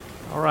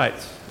All right.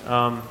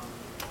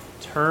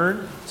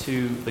 Turn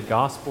to the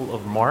Gospel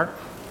of Mark.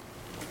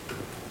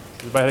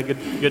 Everybody had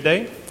a good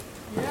day?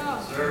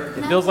 Yeah, sir.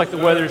 It feels like the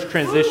weather is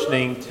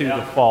transitioning to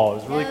the fall. It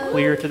was really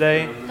clear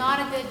today. Not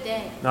a good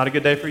day. Not a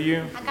good day for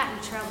you? I got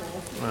in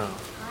trouble.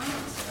 Oh.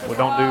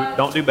 Well,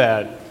 don't do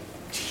bad.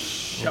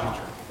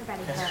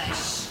 Everybody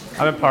hush.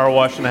 I've been power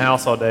washing the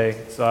house all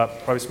day, so I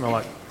probably smell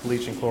like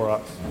bleach and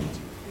Clorox.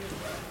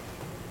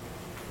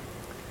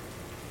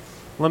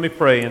 Let me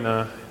pray and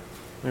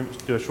let me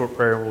just do a short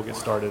prayer and we'll get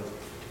started.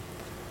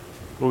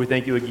 Lord, we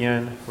thank you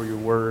again for your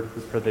word.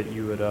 We pray that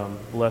you would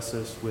bless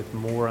us with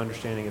more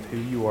understanding of who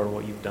you are and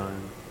what you've done.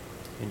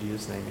 In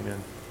Jesus' name,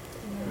 amen.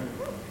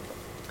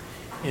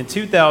 In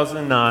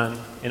 2009,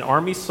 an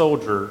Army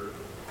soldier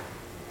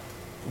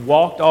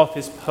walked off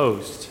his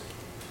post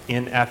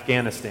in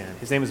Afghanistan.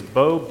 His name is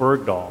Bo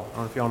Bergdahl. I don't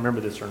know if y'all remember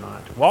this or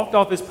not. Walked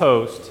off his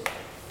post,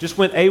 just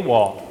went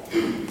AWOL,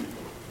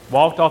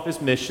 walked off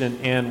his mission,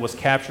 and was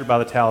captured by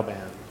the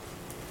Taliban.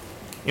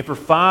 And for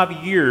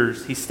 5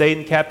 years, he stayed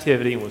in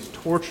captivity and was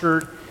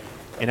tortured.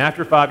 And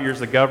after 5 years,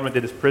 the government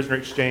did this prisoner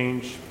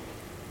exchange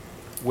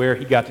where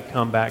he got to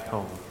come back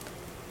home.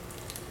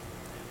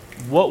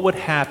 What would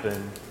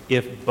happen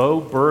if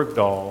Bo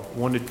Bergdahl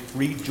wanted to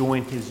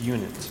rejoin his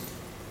unit?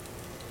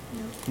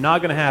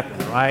 Not going to happen,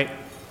 right?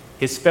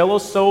 His fellow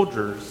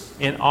soldiers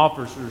and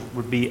officers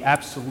would be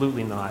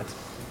absolutely not.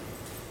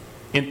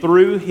 And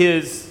through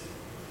his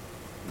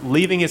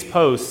leaving his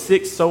post,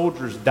 6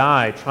 soldiers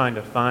died trying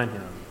to find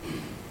him.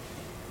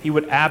 He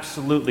would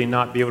absolutely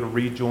not be able to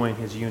rejoin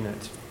his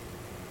unit.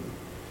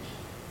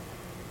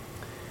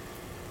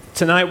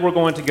 Tonight we're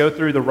going to go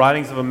through the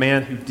writings of a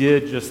man who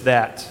did just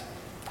that,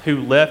 who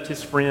left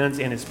his friends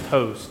and his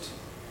post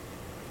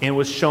and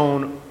was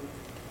shown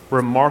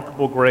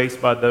remarkable grace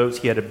by those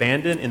he had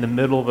abandoned in the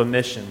middle of a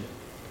mission.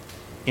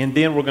 And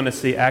then we're going to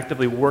see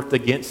actively worked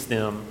against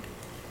them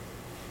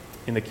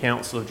in the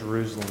Council of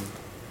Jerusalem.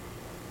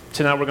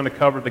 Tonight we're going to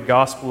cover the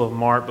Gospel of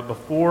Mark, but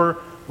before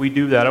we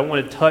do that, I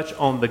want to touch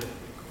on the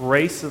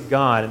grace of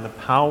God and the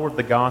power of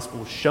the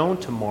gospel shown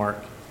to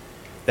Mark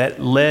that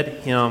led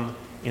him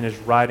in his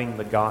writing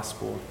the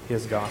gospel,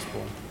 his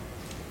gospel.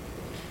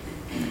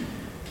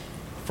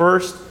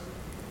 First,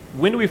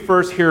 when do we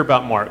first hear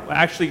about Mark?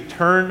 Actually,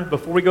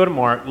 before we go to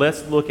Mark,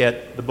 let's look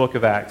at the book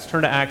of Acts.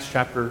 Turn to Acts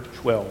chapter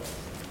 12.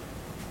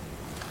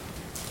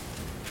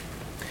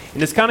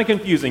 And it's kind of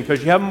confusing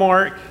because you have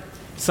Mark,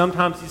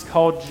 sometimes he's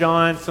called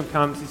John,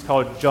 sometimes he's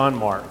called John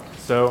Mark.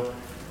 So,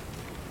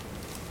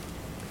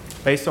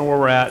 based on where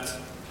we're at,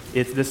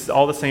 this is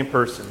all the same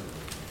person.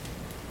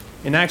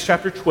 In Acts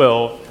chapter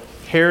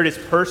 12, Herod is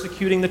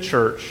persecuting the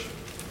church.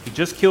 He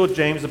just killed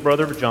James, the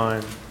brother of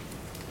John,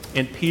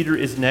 and Peter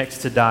is next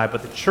to die.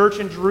 But the church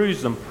in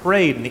Jerusalem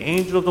prayed, and the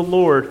angel of the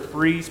Lord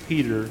frees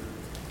Peter,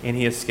 and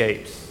he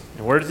escapes.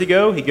 And where does he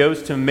go? He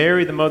goes to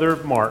Mary, the mother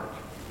of Mark.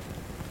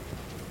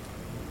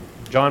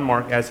 John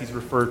Mark, as he's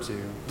referred to.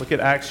 Look at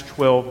Acts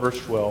 12, verse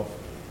 12.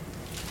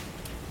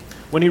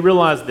 When he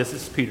realized this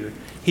is Peter,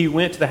 he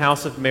went to the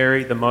house of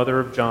Mary, the mother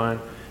of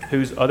John,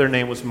 whose other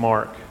name was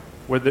Mark,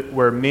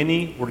 where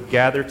many were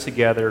gathered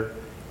together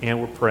and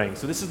were praying.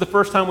 So this is the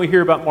first time we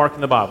hear about Mark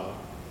in the Bible.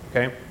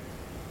 Okay?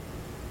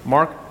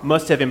 Mark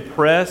must have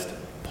impressed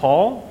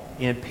Paul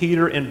and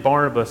Peter and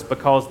Barnabas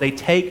because they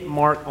take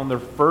Mark on their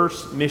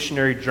first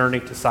missionary journey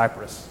to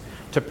Cyprus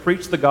to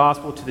preach the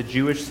gospel to the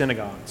Jewish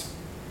synagogues.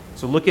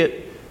 So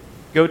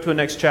go to the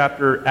next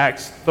chapter,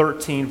 Acts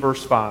 13,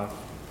 verse 5.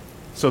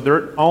 So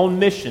they're on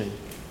mission.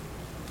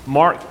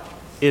 Mark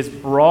is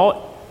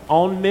brought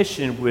on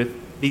mission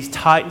with these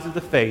titans of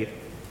the faith,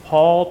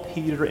 Paul,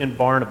 Peter, and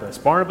Barnabas.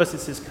 Barnabas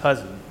is his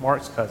cousin,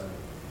 Mark's cousin.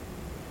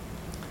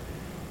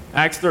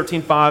 Acts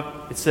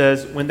 13:5, it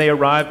says, when they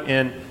arrived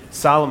in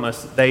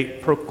Salamis, they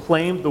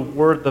proclaimed the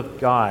word of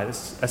God,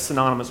 as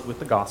synonymous with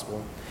the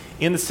gospel,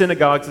 in the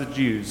synagogues of the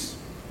Jews.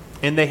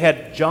 And they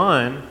had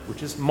John,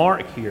 which is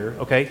Mark here,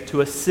 to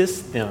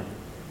assist them.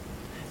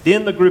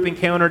 Then the group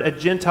encountered a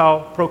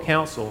Gentile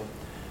proconsul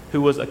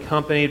who was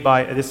accompanied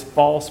by this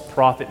false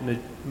prophet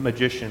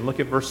magician. Look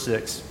at verse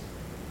 6.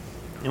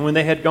 And when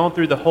they had gone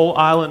through the whole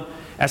island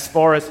as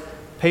far as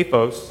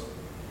Paphos,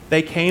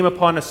 they came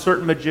upon a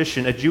certain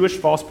magician, a Jewish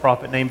false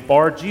prophet named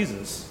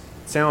Bar-Jesus.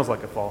 Sounds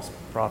like a false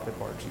prophet,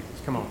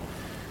 Bar-Jesus. Come on.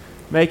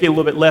 Make it a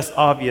little bit less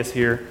obvious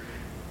here.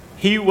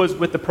 He was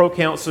with the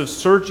proconsul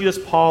Sergius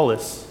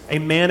Paulus, a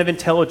man of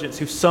intelligence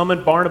who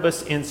summoned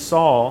Barnabas and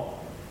Saul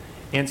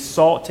and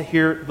sought to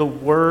hear the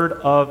word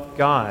of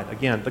God.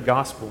 Again, the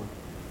gospel.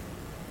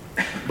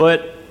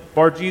 But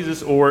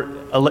Bar-Jesus, or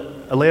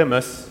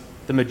Elymas,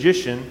 the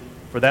magician,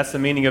 for that's the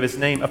meaning of his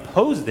name,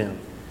 opposed them,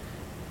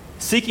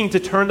 seeking to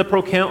turn the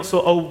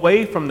proconsul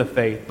away from the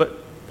faith.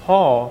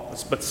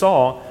 But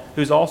Saul,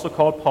 who's also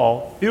called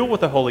Paul, filled with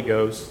the Holy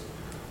Ghost,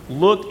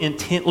 looked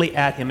intently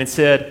at him and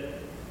said,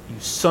 "You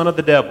son of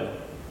the devil,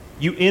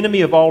 you enemy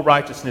of all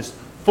righteousness,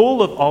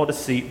 full of all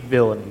deceit and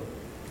villainy.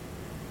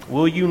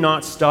 Will you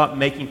not stop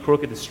making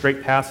crooked the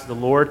straight paths of the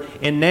Lord?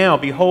 And now,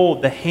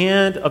 behold, the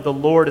hand of the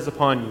Lord is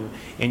upon you,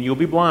 and you'll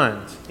be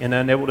blind and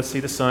unable to see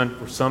the sun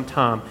for some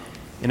time.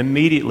 And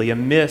immediately a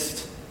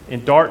mist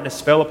and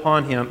darkness fell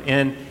upon him,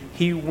 and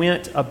he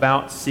went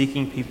about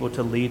seeking people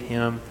to lead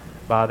him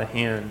by the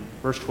hand.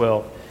 Verse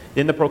 12.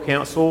 Then the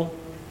proconsul,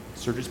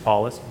 Sergius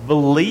Paulus,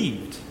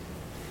 believed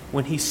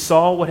when he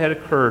saw what had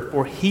occurred,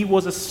 for he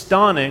was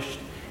astonished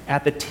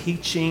at the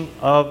teaching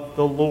of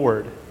the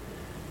Lord.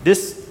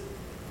 This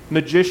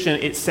magician,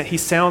 he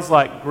sounds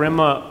like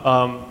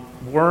Grandma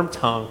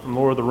Wormtongue from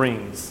Lord of the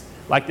Rings,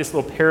 like this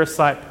little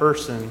parasite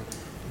person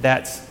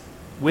that's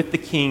with the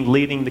king,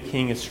 leading the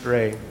king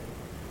astray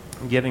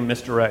and giving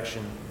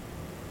misdirection.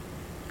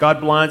 God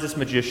blinds this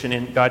magician,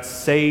 and God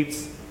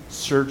saves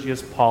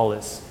Sergius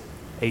Paulus,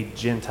 a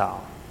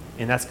Gentile.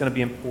 And that's going to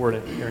be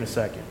important here in a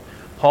second.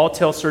 Paul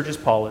tells Sergius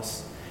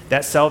Paulus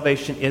that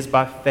salvation is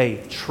by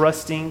faith,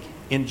 trusting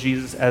in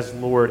Jesus as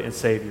Lord and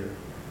Savior.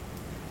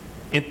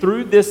 And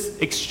through this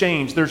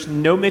exchange, there's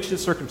no mention of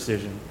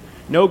circumcision,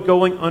 no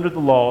going under the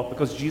law,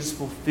 because Jesus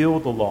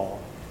fulfilled the law,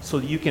 so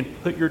that you can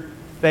put your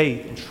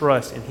faith and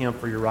trust in him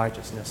for your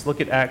righteousness.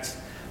 Look at Acts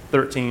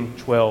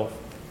 13:12.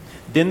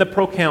 Then the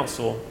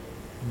proconsul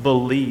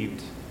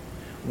believed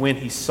when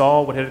he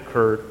saw what had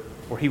occurred,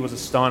 for he was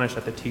astonished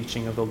at the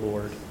teaching of the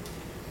Lord.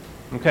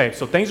 Okay,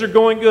 so things are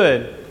going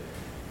good.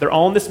 They're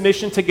on this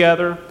mission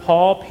together,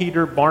 Paul,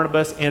 Peter,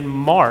 Barnabas, and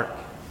Mark.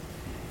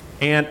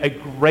 And a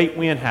great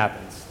win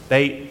happens.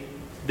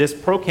 This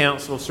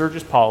proconsul,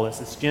 Sergius Paulus,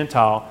 this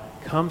Gentile,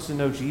 comes to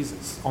know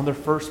Jesus on their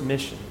first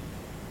mission.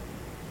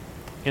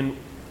 And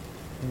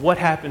what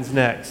happens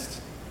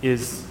next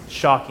is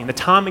shocking. The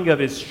timing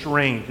of it is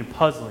strange and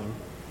puzzling.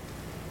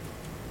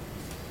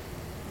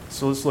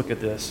 So let's look at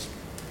this.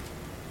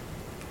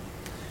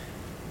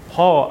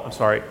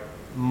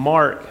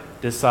 Mark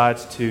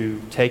decides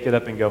to take it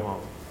up and go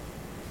home.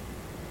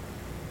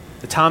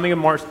 The timing of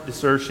Mark's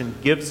desertion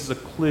gives us a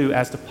clue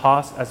as to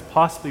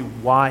possibly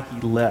why he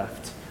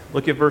left.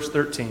 Look at verse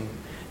 13.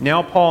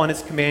 Now Paul and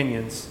his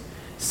companions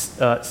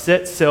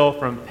set sail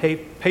from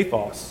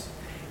Paphos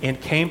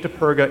and came to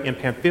Perga in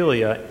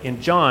Pamphylia.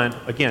 And John,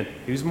 again,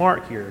 who's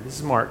Mark here? This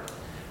is Mark.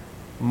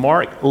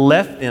 Mark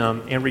left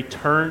them and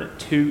returned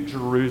to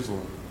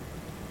Jerusalem.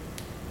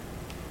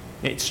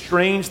 It's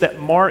strange that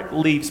Mark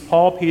leaves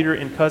Paul, Peter,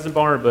 and cousin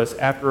Barnabas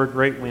after a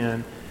great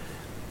win.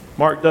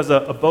 Mark does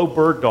a Bo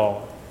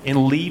Bergdahl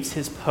and leaves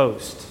his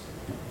post.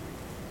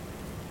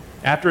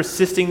 After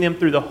assisting them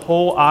through the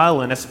whole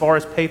island as far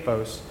as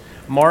Paphos,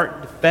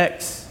 Mark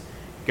defects,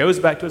 goes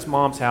back to his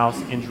mom's house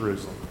in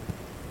Jerusalem.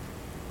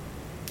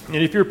 And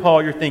if you're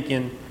Paul, you're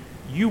thinking,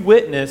 you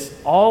witnessed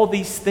all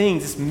these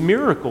things, this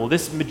miracle,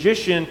 this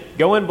magician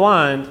going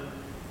blind,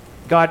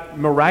 God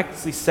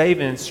miraculously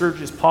saving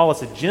Sergius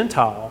Paulus, a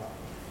Gentile,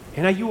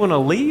 and now you want to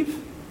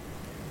leave?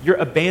 You're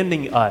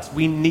abandoning us.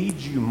 We need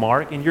you,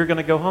 Mark, and you're going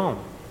to go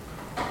home.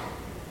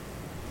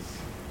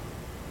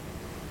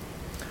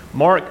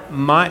 Mark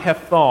might have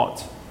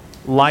thought,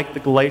 like the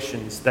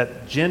Galatians,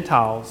 that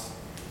Gentiles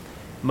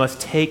must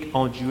take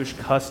on Jewish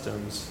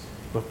customs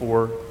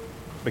before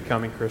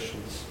becoming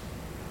Christians.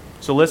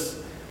 So let's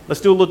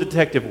do a little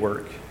detective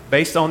work.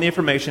 Based on the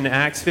information in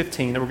Acts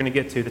 15 that we're going to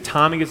get to, the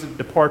timing of his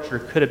departure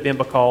could have been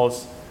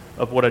because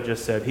of what I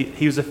just said.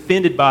 He was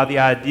offended by the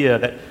idea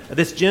that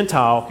this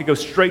Gentile could go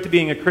straight to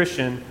being a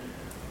Christian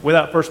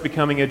without first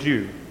becoming a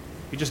Jew.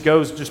 He just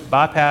goes, just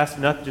bypass,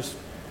 nothing, just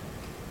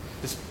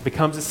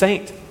becomes a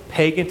saint,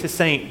 pagan to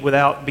saint,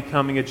 without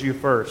becoming a Jew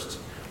first.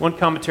 One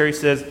commentary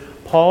says,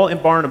 Paul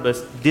and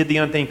Barnabas did the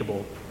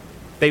unthinkable.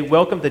 They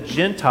welcomed the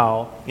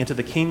Gentile into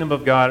the kingdom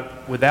of God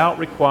without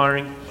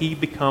requiring he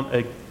become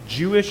a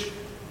Jewish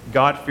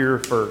God-fearer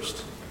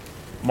first.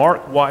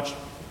 Mark watched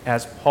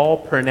as Paul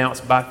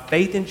pronounced by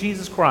faith in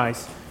Jesus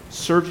Christ,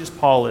 Sergius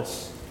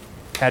Paulus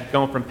had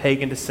gone from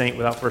pagan to saint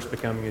without first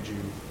becoming a Jew.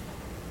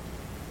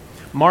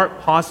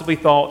 Mark possibly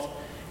thought,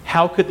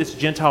 how could this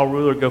Gentile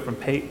ruler go from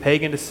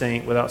pagan to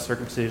saint without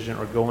circumcision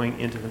or going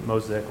into the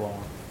Mosaic law?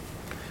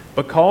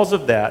 Because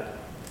of that,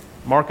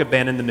 Mark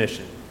abandoned the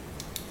mission.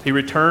 He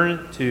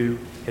returned to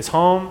his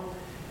home,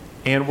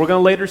 and we're going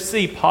to later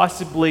see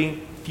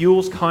possibly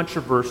fuels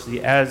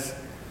controversy as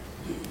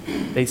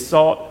they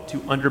sought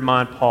to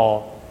undermine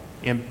Paul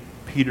and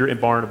Peter and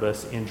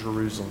Barnabas in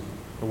Jerusalem.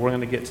 And we're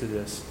going to get to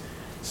this.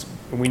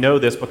 And we know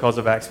this because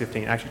of Acts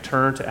 15. Actually,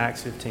 turn to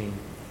Acts 15.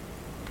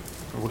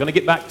 And we're going to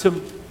get back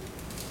to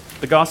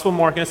the Gospel of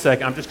Mark in a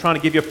second. I'm just trying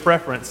to give you a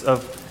preference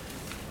of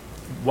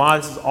why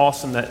this is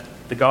awesome that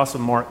the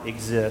Gospel of Mark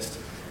exists.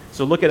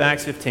 So look at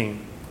Acts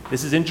 15.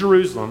 This is in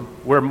Jerusalem,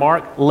 where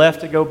Mark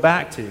left to go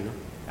back to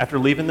after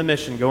leaving the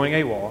mission, going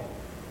AWOL.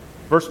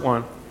 Verse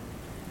 1.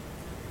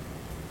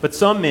 But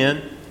some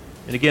men,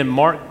 and again,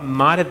 Mark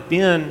might have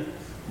been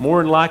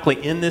more than likely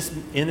in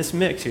this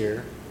mix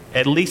here,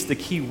 at least the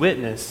key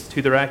witness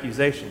to their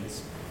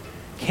accusations,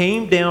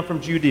 came down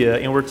from Judea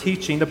and were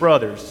teaching the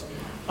brothers,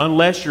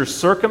 unless you're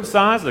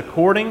circumcised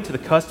according to the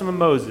custom of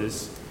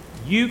Moses,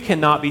 you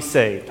cannot be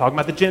saved. Talking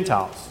about the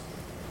Gentiles.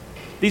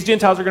 These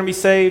Gentiles are going to be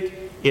saved.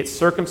 It's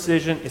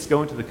circumcision. It's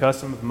going to the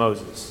custom of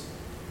Moses.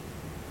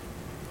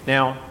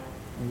 Now,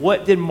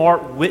 what did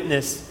Mark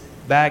witness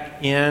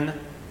back in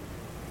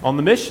on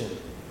the mission?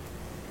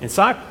 in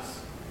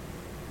Cyprus.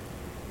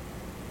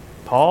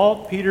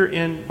 Paul, Peter,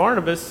 and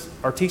Barnabas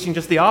are teaching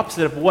just the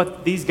opposite of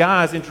what these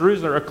guys in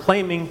Jerusalem are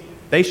claiming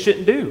they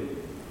shouldn't do.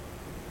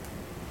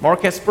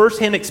 Mark has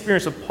firsthand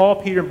experience of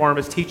Paul, Peter, and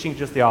Barnabas teaching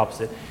just the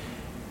opposite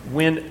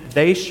when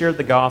they shared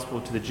the gospel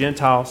to the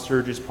Gentile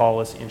Sergius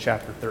Paulus in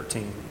chapter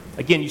 13.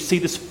 Again, you see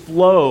this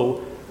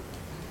flow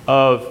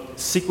of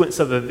sequence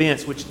of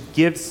events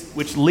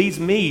which leads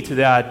me to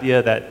the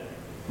idea that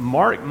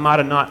Mark might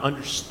have not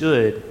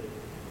understood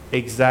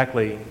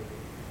exactly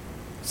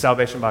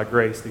salvation by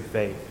grace through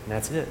faith, and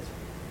that's it.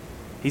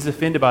 He's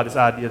offended by this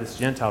idea this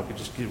Gentile could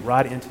just get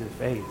right into the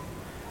faith,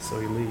 so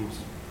he leaves.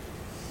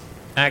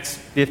 Acts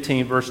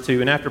 15, verse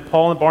 2, and after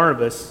Paul and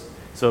Barnabas,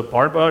 so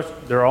Barnabas,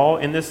 they're all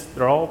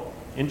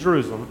in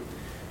Jerusalem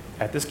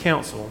at this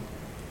council,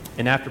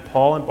 and after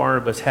Paul and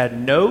Barnabas had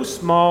no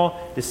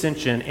small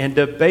dissension and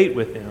debate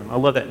with them. I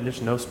love that.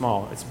 There's no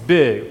small. It's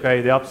big,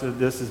 okay? The opposite of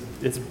this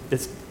is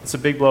it's a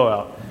big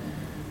blowout.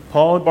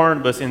 Paul and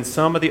Barnabas and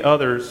some of the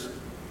others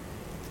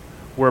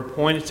were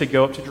appointed to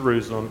go up to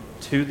Jerusalem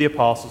to the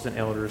apostles and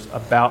elders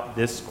about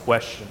this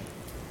question.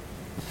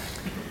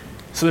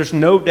 So there's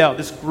no doubt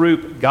this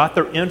group got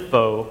their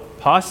info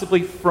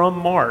possibly from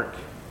Mark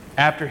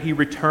after he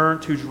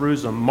returned to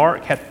Jerusalem.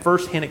 Mark had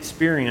firsthand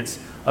experience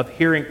of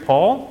hearing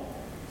Paul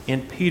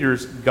and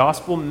Peter's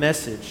gospel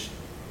message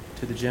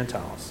to the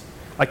Gentiles.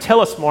 Like, tell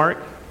us, Mark,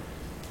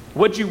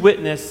 what'd you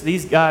witness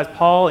these guys,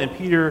 Paul and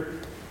Peter,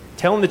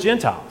 telling the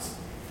Gentiles?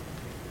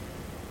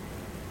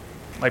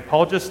 Like,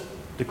 Paul just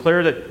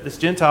declared that this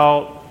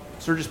Gentile,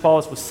 Sergius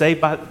Paulus, was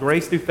saved by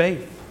grace through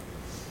faith.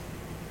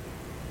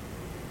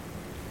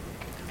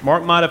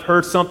 Mark might have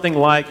heard something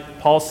like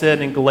Paul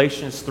said in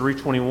Galatians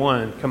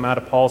 3:21 come out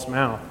of Paul's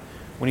mouth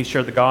when he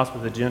shared the gospel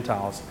with the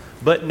Gentiles.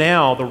 But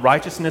now the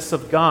righteousness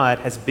of God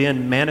has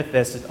been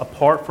manifested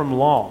apart from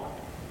law,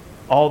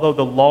 although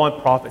the law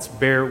and prophets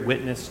bear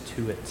witness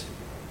to it.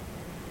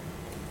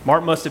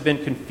 Mark must have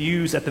been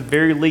confused at the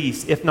very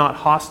least, if not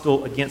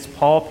hostile, against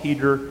Paul,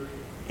 Peter,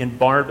 and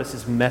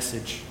Barnabas'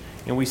 message.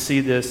 And we see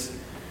this.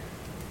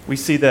 We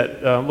see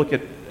that, look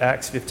at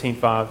Acts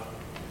 15:5.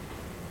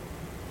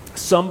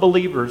 Some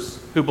believers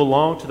who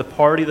belonged to the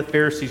party of the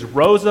Pharisees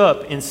rose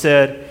up and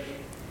said,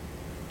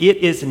 "It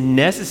is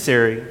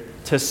necessary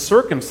to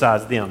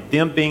circumcise them,"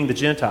 them being the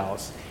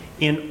Gentiles,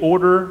 in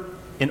order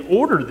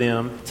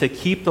them to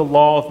keep the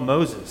law of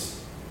Moses.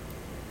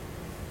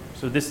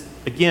 So this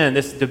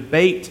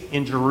debate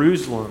in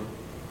Jerusalem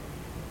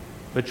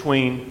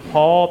between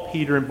Paul,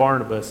 Peter, and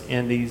Barnabas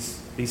and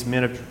these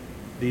men of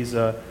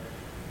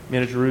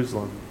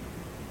Jerusalem.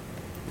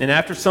 And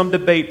after some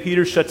debate,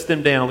 Peter shuts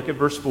them down. Look at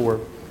verse 4.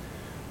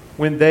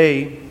 When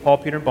they, Paul,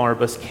 Peter, and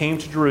Barnabas, came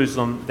to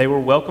Jerusalem, they were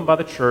welcomed by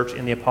the church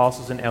and the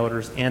apostles and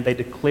elders, and they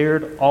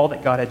declared all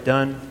that God had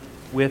done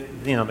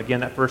with them.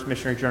 Again, that first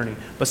missionary journey.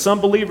 But some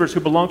believers who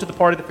belonged to the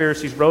party of the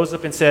Pharisees rose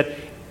up and said,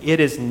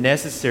 "It is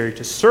necessary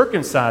to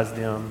circumcise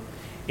them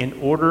in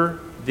order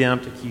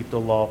them to keep the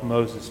law of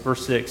Moses."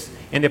 Verse 6.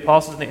 And the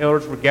apostles and the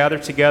elders were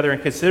gathered together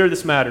and considered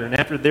this matter. And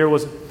after there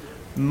was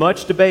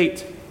much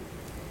debate,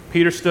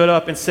 Peter stood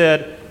up and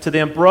said to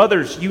them,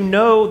 "Brothers, you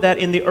know that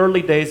in the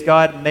early days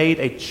God made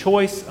a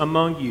choice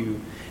among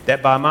you,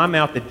 that by my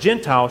mouth the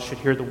Gentiles should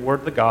hear the word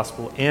of the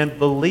gospel and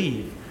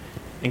believe.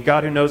 And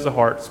God, who knows the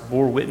hearts,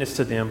 bore witness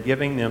to them,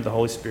 giving them the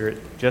Holy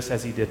Spirit, just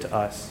as he did to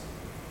us.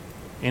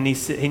 And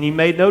he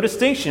made no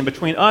distinction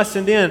between us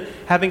and them,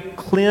 having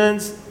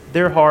cleansed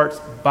their hearts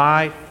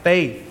by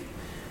faith.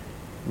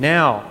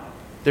 Now,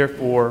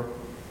 therefore,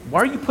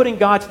 why are you putting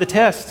God to the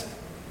test?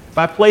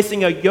 By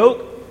placing a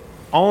yoke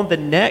on the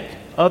neck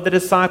of the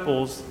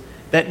disciples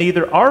that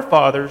neither our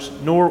fathers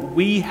nor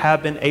we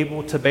have been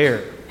able to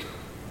bear.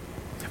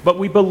 But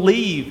we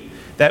believe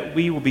that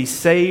we will be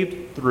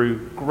saved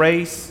through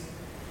grace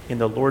in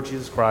the Lord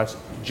Jesus Christ,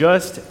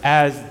 just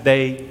as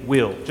they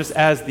will, just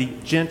as the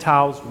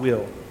Gentiles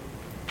will."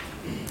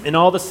 And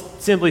all the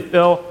assembly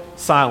fell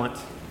silent,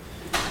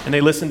 and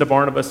they listened to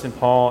Barnabas and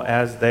Paul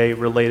as they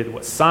related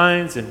what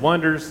signs and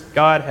wonders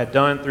God had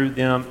done through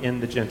them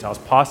in the Gentiles,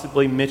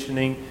 possibly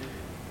mentioning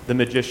the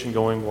magician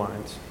going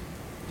blind.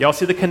 Y'all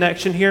see the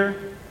connection here?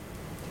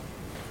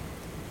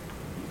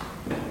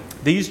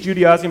 These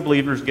Judaizing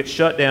believers get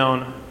shut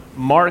down.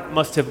 Mark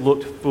must have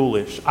looked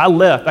foolish. I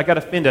left. I got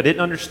offended. I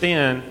didn't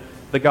understand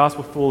the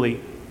gospel fully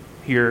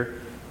here.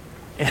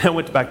 And I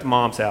went back to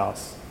Mom's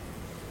house.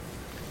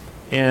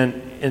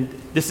 And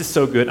this is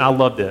so good. I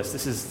love this.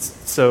 This is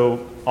so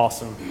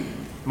awesome.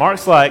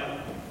 Mark's like,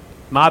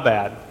 "My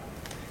bad.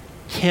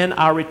 Can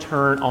I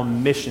return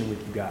on mission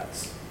with you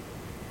guys?"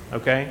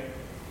 Okay?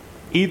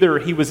 Either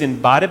he was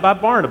invited by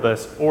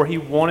Barnabas or he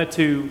wanted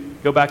to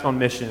go back on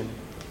mission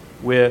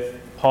with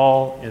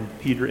Paul and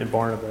Peter and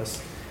Barnabas.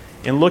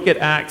 And look at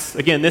Acts.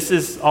 Again, this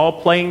is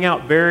all playing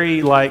out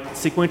very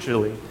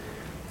sequentially.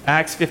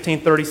 Acts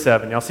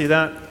 15:37. Y'all see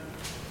that?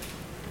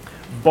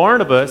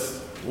 Barnabas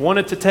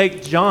wanted to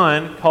take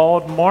John,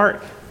 called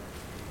Mark.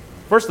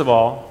 First of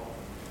all,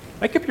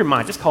 make up your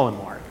mind. Just call him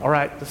Mark. All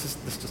right?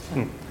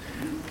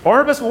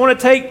 Barnabas wanted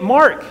to take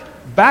Mark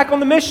back on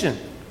the mission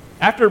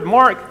after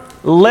Mark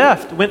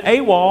left, went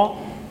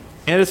AWOL,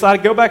 and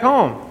decided to go back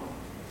home.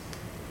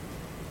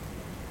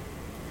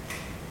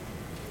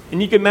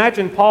 And you can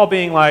imagine Paul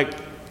being like,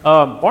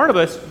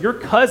 Barnabas, your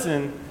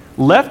cousin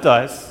left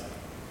us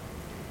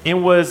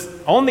and was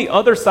on the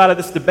other side of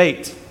this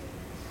debate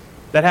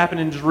that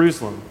happened in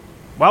Jerusalem.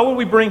 Why would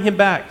we bring him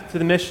back to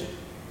the mission?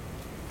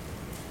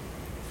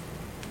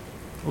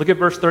 Look at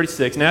verse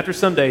 36. And after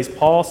some days,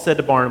 Paul said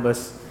to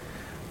Barnabas,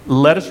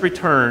 let us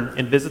return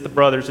and visit the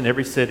brothers in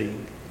every city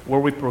where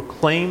we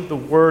proclaim the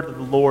word of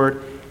the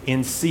Lord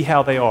and see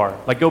how they are.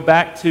 Like, go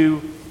back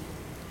to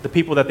the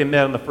people that they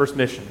met on the first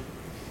mission.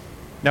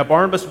 Now,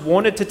 Barnabas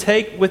wanted to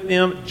take with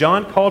them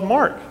John called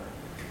Mark,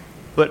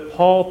 but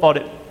Paul thought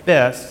it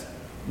best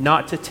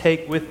not to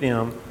take with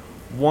them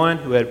one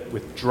who had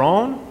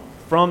withdrawn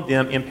from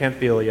them in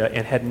Pamphylia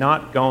and had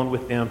not gone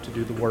with them to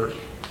do the work.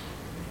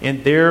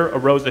 And there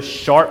arose a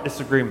sharp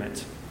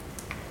disagreement,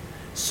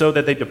 so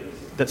that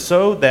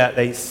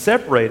they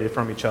separated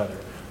from each other.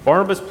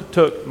 Barnabas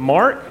took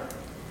Mark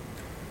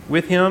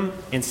with him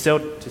and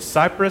sailed to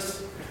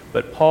Cyprus,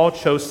 but Paul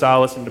chose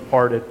Silas and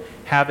departed,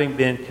 having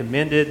been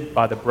commended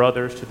by the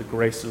brothers to the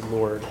grace of the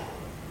Lord.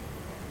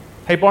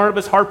 Hey,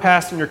 Barnabas, hard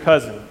pass on your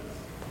cousin.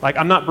 Like,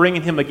 I'm not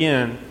bringing him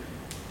again.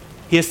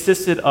 He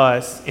assisted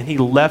us and he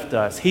left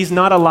us. He's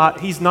not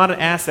an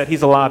asset,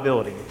 he's a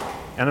liability.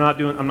 And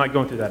I'm not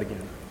going through that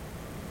again.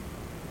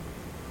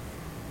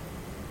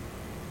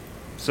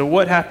 So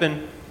what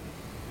happened?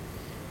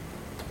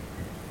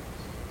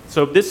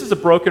 So this is a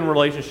broken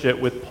relationship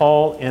with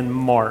Paul and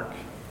Mark.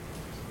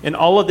 And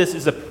all of this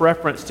is a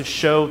preference to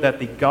show that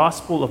the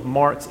gospel of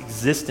Mark's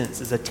existence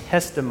is a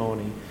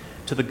testimony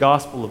to the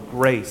gospel of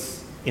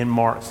grace in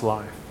Mark's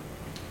life.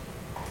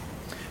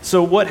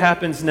 So what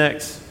happens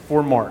next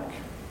for Mark?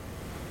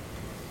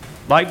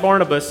 Like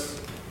Barnabas,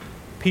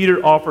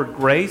 Peter offered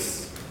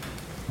grace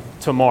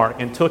to Mark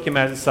and took him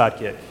as his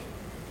sidekick.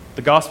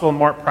 The gospel of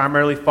Mark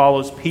primarily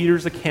follows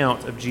Peter's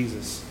account of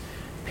Jesus.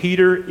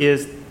 Peter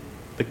is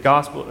the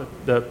gospel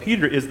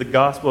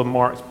of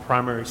Mark's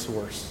primary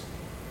source.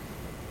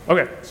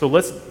 Okay, so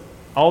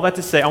all that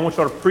to say, I want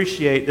you to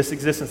appreciate this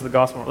existence of the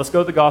gospel of Mark. Let's go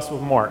to the gospel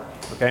of Mark,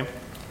 okay?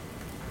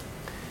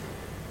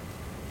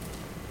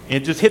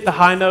 And just hit the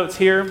high notes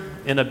here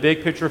in a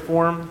big picture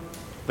form.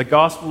 The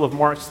gospel of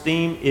Mark's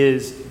theme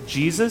is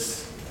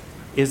Jesus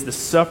is the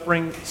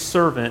suffering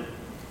servant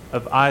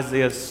of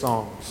Isaiah's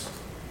songs.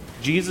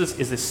 Jesus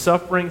is a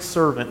suffering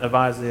servant of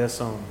Isaiah's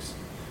songs.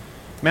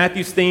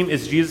 Matthew's theme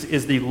is Jesus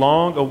is the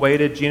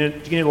long-awaited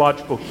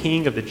genealogical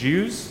king of the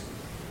Jews.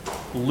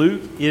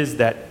 Luke is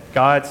that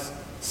God's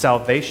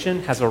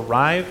salvation has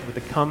arrived with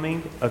the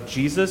coming of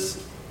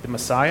Jesus, the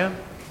Messiah.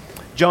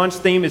 John's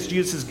theme is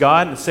Jesus is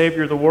God and the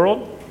Savior of the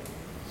world.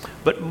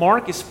 But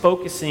Mark is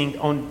focusing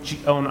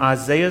on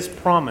Isaiah's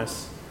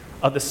promise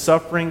of the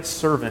suffering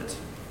servant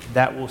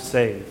that will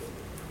save,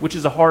 which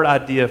is a hard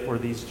idea for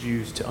these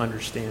Jews to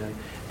understand.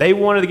 They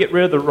wanted to get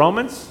rid of the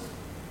Romans.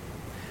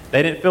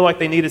 They didn't feel like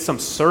they needed some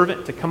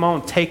servant to come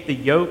on and take the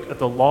yoke of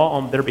the law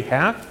on their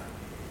behalf.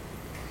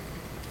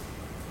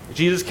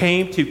 Jesus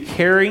came to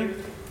carry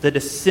the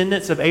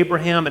descendants of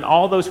Abraham and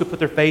all those who put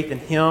their faith in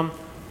him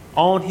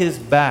on his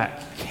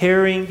back,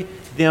 carrying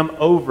them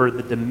over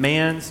the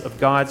demands of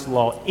God's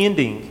law,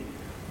 ending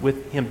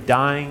with him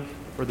dying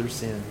for their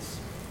sins.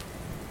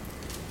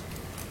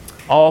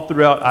 All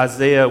throughout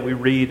Isaiah, we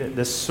read,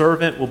 the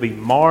servant will be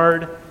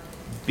marred,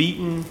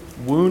 beaten,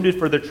 wounded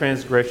for the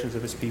transgressions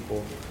of his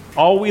people.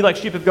 All we like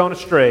sheep have gone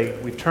astray.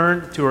 We've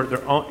turned to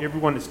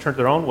everyone has turned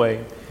their own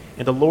way,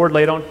 and the Lord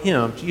laid on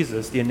him,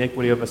 Jesus, the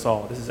iniquity of us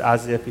all. This is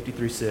Isaiah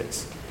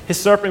 53:6. His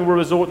suffering will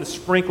result in the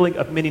sprinkling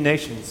of many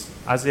nations,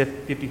 Isaiah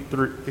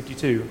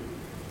 52,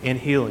 and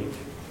healing.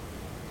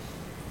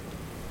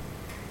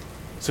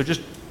 So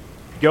just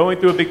going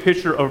through a big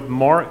picture of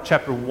Mark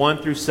chapter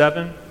 1 through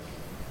 7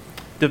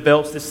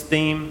 develops this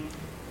theme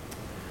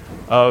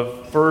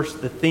of,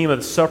 first, the theme of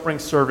the suffering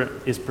servant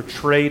is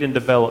portrayed and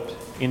developed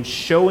in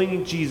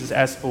showing Jesus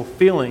as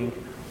fulfilling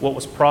what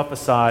was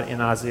prophesied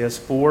in Isaiah's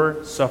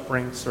 4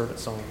 suffering servant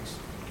songs.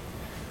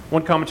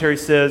 One commentary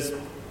says,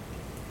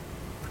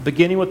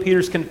 beginning with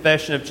Peter's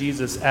confession of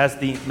Jesus as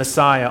the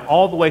Messiah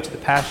all the way to the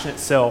passion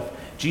itself,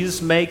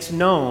 Jesus makes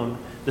known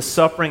the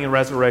suffering and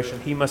resurrection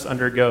he must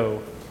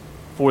undergo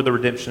for the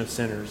redemption of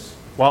sinners,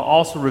 while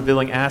also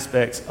revealing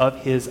aspects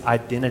of his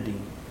identity.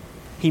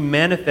 He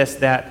manifests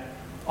that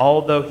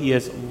although he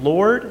is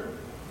Lord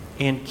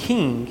and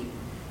King,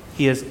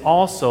 he is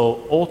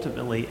also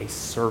ultimately a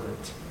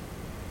servant.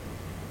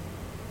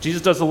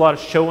 Jesus does a lot of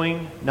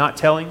showing, not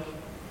telling.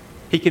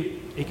 He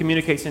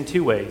communicates in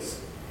two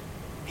ways.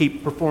 He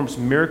performs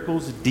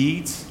miracles,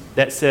 deeds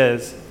that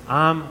says,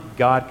 I'm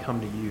God come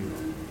to you.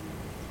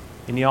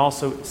 And he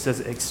also says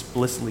it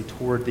explicitly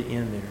toward the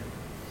end there.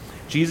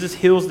 Jesus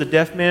heals the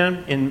deaf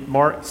man in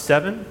Mark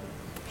 7.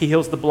 He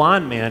heals the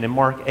blind man in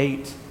Mark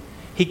 8.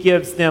 He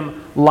gives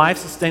them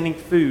life-sustaining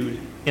food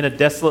in a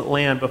desolate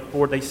land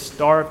before they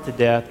starve to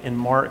death in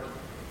Mark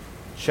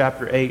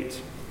chapter 8.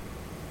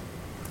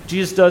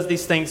 Jesus does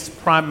these things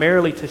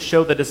primarily to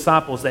show the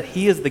disciples that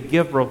he is the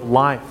giver of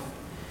life.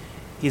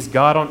 He's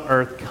God on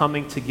earth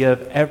coming to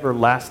give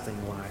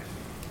everlasting life.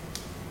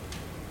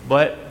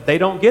 But they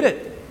don't get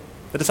it.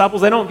 The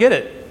disciples, they don't get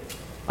it.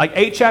 Like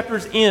 8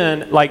 chapters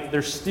in, like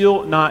they're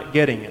still not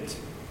getting it.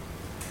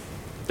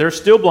 They're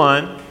still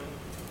blind,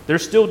 they're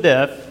still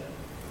deaf,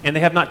 and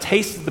they have not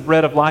tasted the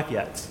bread of life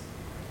yet.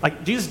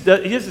 Like he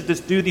doesn't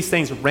just do these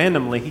things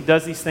randomly. He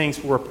does these things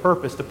for a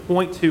purpose, to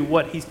point to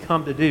what he's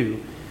come to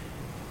do.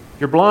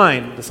 You're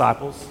blind,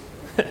 disciples.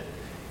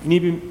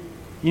 You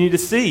need to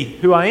see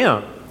who I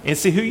am and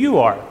see who you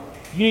are.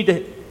 You need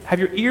to have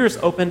your ears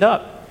opened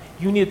up.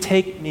 You need to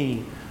take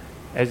me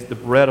as the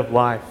bread of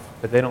life,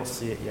 but they don't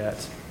see it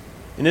yet.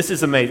 And this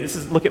is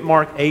amazing. Look at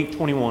Mark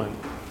 8:21.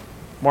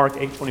 Mark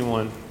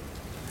 8:21.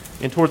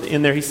 And toward the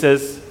end there,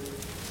 Jesus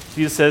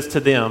says to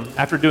them,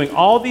 after doing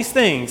all these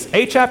things,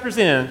 8 chapters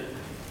in,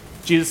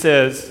 Jesus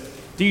says,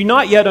 "Do you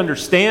not yet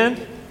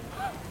understand?"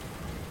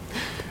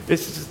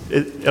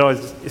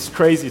 It's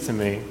crazy to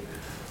me.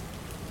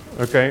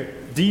 Okay?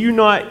 Do you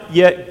not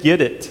yet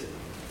get it?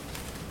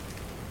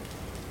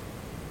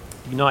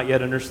 Do you not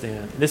yet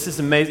understand? This is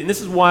amazing. This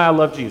is why I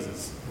love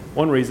Jesus.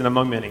 One reason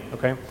among many.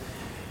 Okay?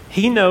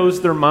 He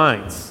knows their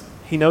minds.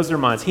 He knows their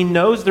minds. He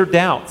knows their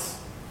doubts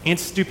and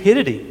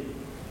stupidity.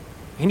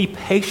 And he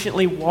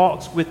patiently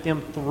walks with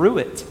them through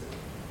it.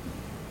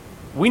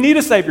 We need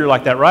a Savior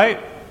like that, right?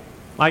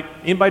 Like,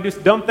 anybody do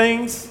dumb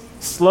things,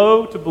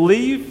 slow to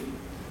believe?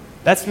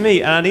 That's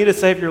me, and I need a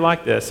Savior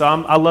like this. So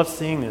I love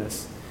seeing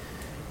this.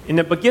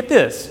 But get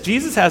this,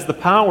 Jesus has the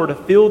power to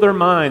fill their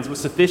minds with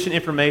sufficient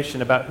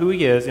information about who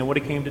he is and what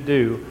he came to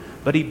do,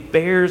 but he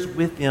bears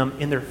with them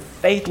in their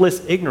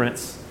faithless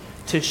ignorance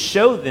to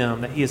show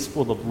them that he is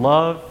full of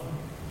love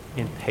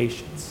and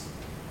patience.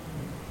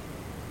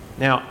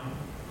 Now,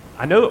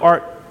 I know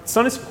our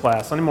Sunday school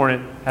class, Sunday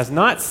morning, has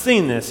not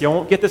seen this. You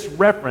won't get this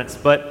reference,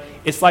 but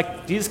it's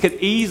like Jesus could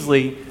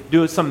easily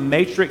do some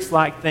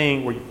matrix-like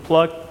thing where you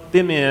plug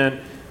them in,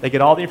 they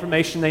get all the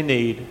information they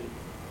need,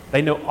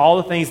 they know all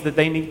the things that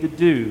they need to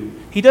do.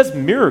 He does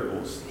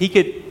miracles. He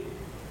could,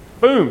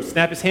 boom,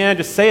 snap his hand,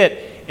 just say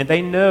it, and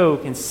they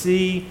can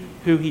see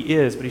who he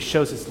is, but he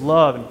shows his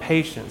love and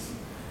patience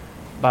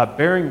by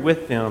bearing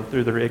with them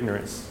through their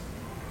ignorance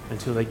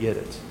until they get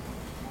it,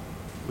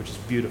 which is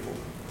beautiful.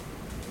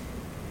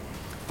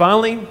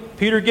 Finally,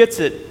 Peter gets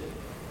it,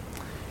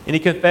 and he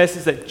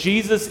confesses that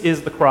Jesus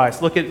is the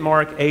Christ. Look at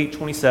Mark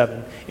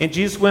 8:27. And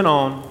Jesus went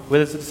on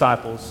with his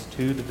disciples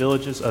to the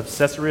villages of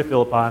Caesarea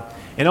Philippi,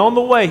 and on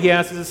the way he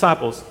asked his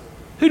disciples,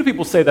 "Who do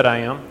people say that I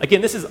am?"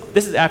 Again, this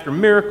is after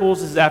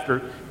miracles. This is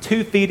after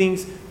 2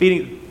 feedings,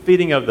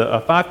 feeding of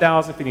the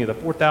 5,000, feeding of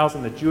the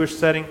 4,000, the Jewish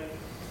setting.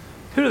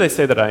 "Who do they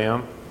say that I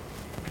am?"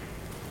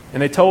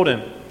 And they told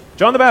him,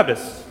 "John the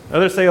Baptist.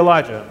 Others say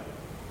Elijah,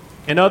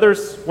 and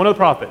others, one of the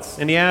prophets."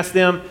 And he asked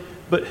them,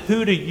 "But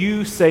who do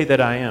you say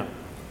that I am?"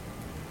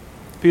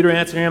 Peter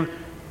answered him,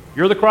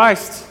 "You're the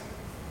Christ."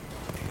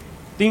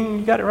 Ding,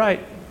 you got it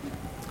right.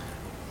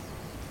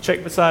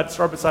 Start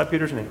beside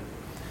Peter's name.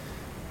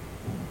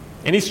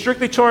 And he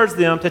strictly charged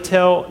them to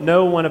tell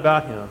no one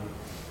about him.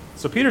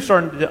 So Peter's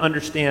starting to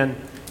understand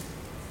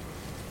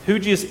who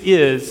Jesus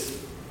is,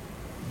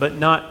 but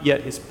not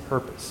yet his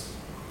purpose.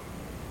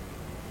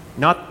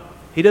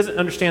 He doesn't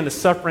understand the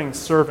suffering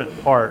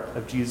servant part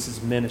of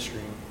Jesus'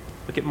 ministry.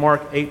 Look at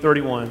Mark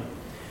 8:31.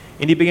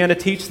 And he began to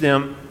teach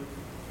them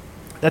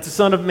that the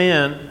Son of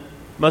Man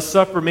must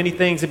suffer many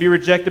things and be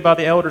rejected by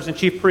the elders and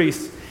chief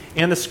priests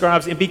and the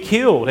scribes and be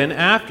killed, and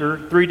after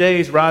 3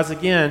 days rise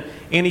again.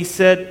 And he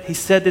said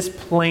this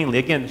plainly,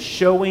 again,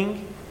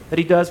 showing that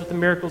he does with the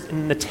miracles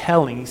and the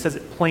telling. He says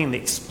it plainly,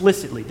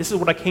 explicitly. This is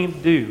what I came to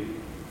do.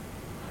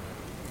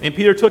 And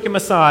Peter took him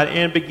aside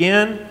and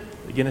began,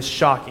 again it's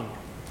shocking,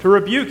 to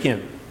rebuke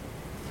him.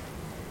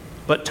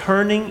 But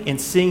turning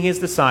and seeing his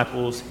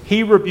disciples,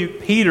 he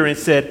rebuked Peter and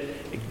said,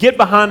 "Get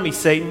behind me,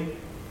 Satan,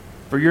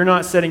 for you're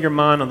not setting your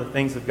mind on the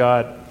things of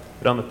God,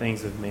 but on the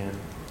things of man."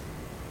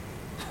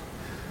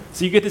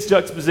 So you get this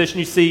juxtaposition.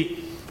 You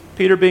see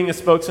Peter being a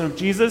spokesman of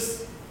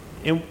Jesus,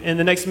 and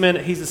the next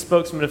minute he's a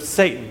spokesman of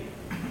Satan.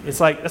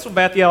 It's like, that's what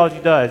bad theology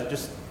does.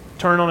 Just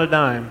turn on a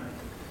dime.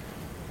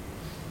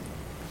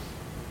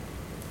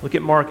 Look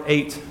at Mark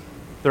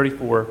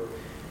 8:34.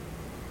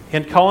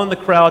 And calling the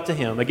crowd to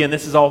him, again,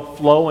 this is all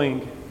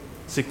flowing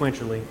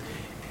sequentially.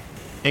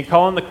 And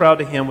calling the crowd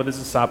to him with his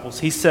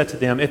disciples, he said to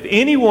them, "If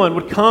anyone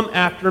would come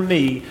after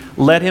me,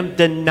 let him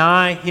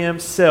deny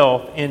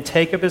himself and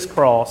take up his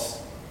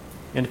cross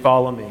and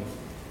follow me.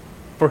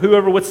 For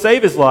whoever would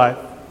save his life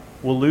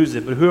will lose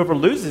it, but whoever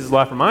loses his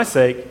life for my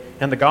sake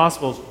and the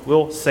gospel's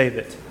will save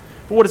it.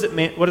 For what does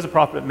it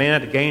profit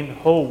man to gain the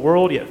whole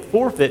world yet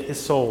forfeit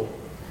his soul?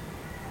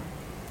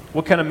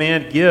 What can a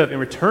man give in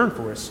return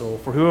for his soul?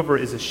 For whoever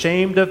is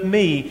ashamed of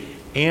me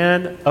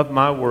and of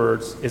my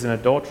words is an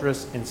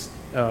adulterous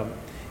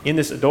in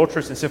this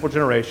adulterous and sinful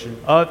generation.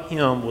 Of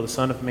him will the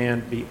Son of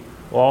Man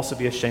will also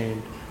be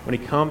ashamed when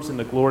he comes in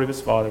the glory of his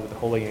Father with the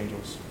holy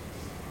angels."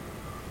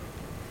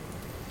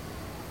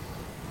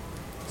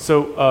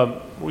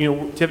 So,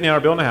 Tiffany and I are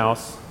building a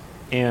house,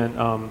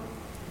 and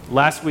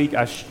last week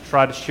I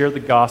tried to share the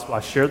gospel.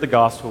 I shared the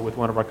gospel with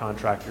one of our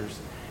contractors.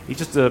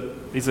 He's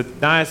a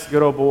nice,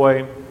 good old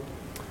boy,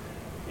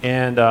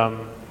 and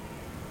I'm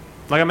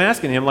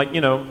asking him,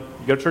 you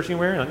go to church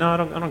anywhere? Like, no, I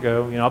don't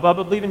go. I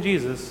believe in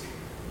Jesus.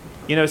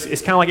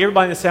 It's kind of like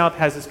everybody in the South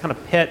has this kind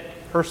of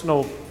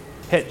personal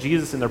pet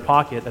Jesus in their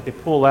pocket that they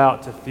pull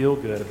out to feel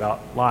good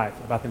about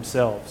life, about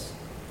themselves.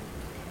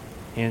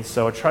 And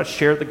so I try to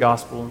share the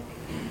gospel.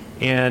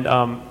 And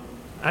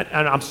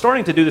I'm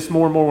starting to do this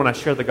more and more when I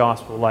share the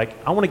gospel. I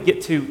want to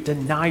get to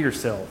deny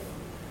yourself.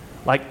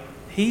 You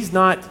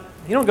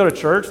don't go to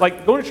church.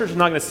 Going to church is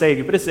not going to save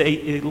you, but it's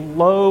a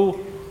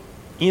low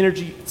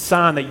energy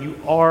sign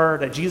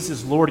that Jesus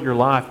is Lord of your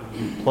life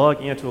when you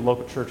plug into a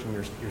local church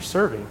and you're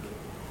serving.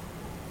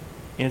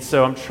 And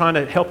so I'm trying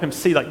to help him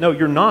see, no,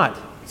 you're not.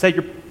 Say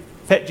your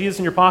pet Jesus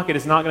in your pocket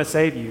is not going to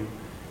save you.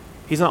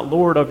 He's not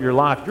Lord of your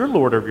life. You're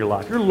Lord of your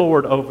life. You're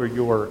Lord over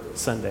your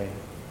Sunday,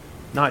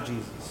 not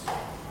Jesus.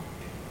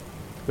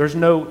 There's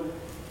no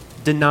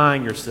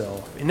denying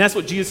yourself. And that's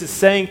what Jesus is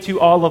saying to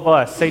all of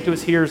us, say to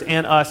his hearers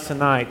and us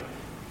tonight.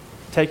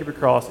 Take up your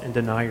cross and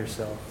deny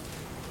yourself.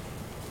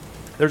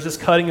 There's this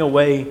cutting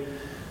away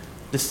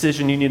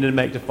decision you need to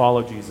make to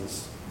follow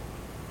Jesus.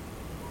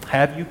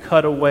 Have you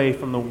cut away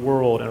from the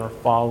world and are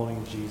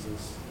following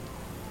Jesus?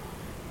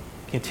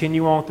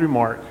 Continue on through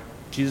Mark.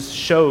 Jesus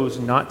shows,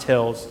 not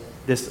tells,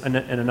 this in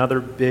another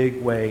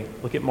big way.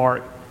 Look at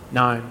Mark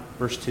 9,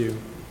 verse 2.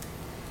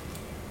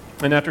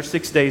 And after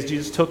 6 days,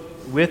 Jesus took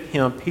with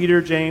him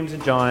Peter, James,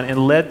 and John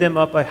and led them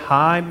up a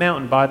high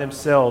mountain by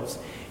themselves,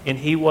 and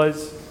he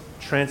was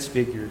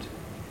transfigured.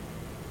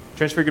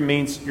 Transfigured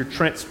means you're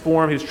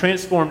transformed. He was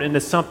transformed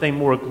into something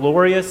more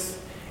glorious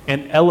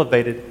and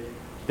elevated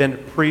than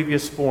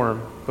previous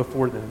form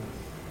before them.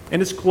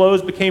 And his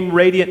clothes became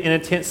radiant and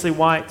intensely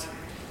white,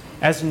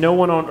 as no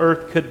one on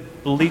earth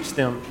could bleach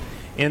them.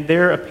 And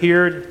there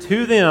appeared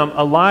to them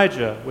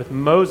Elijah with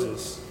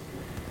Moses.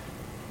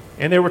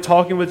 And they were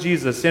talking with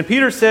Jesus. And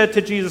Peter said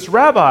to Jesus,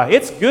 Rabbi,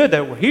 it's good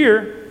that we're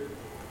here.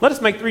 Let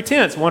us make 3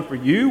 tents, one for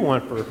you,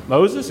 one for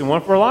Moses, and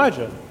one for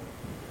Elijah.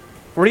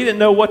 For he didn't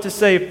know what to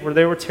say, for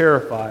they were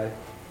terrified.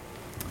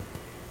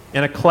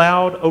 And a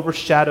cloud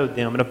overshadowed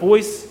them, and a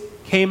voice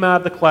came out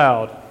of the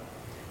cloud.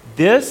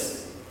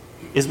 This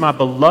is my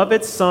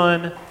beloved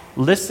Son.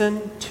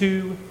 Listen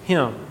to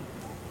him.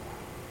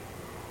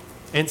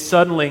 And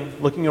suddenly,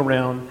 looking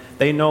around,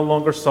 they no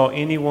longer saw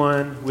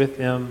anyone with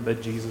them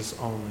but Jesus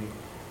only.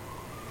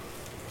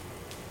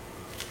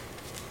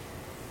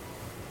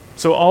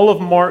 So all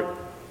of Mark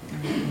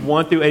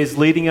 1 through 8 is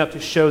leading up to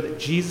show that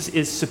Jesus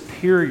is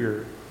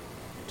superior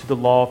to the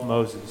law of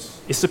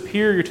Moses, is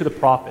superior to the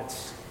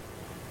prophets.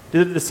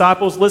 Did the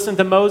disciples listen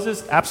to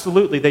Moses?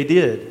 Absolutely, they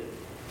did.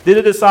 Did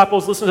the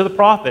disciples listen to the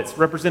prophets,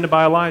 represented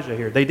by Elijah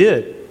here? They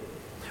did.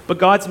 But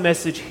God's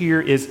message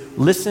here is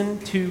listen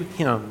to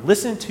him.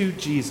 Listen to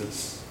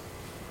Jesus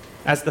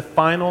as the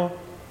final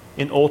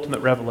and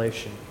ultimate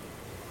revelation.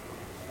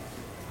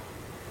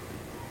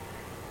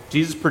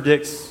 Jesus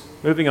predicts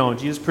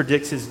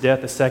his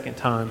death a second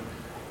time.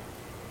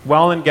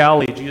 While in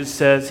Galilee, Jesus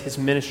says his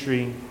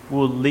ministry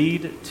will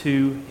lead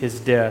to his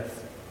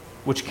death,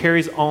 which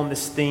carries on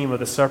this theme of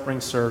the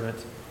suffering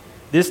servant.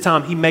 This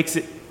time, he makes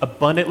it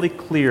abundantly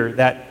clear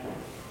that,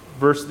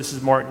 this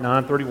is Mark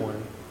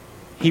 9:31,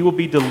 he will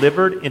be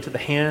delivered into the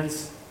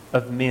hands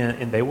of men,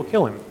 and they will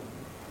kill him.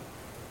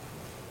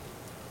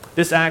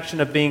 This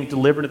action of being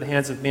delivered into the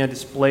hands of men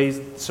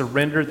displays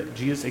surrender that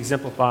Jesus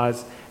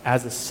exemplifies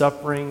as the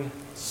suffering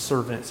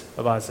servant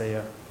of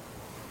Isaiah.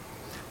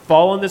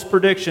 Following this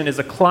prediction is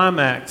a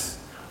climax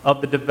of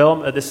the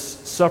development of this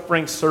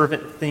suffering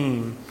servant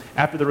theme.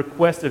 After the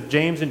request of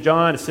James and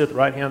John to sit at the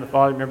right hand of the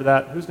Father, remember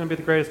that? Who's going to be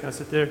the greatest? Can I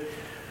sit there?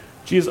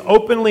 Jesus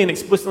openly and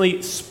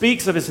explicitly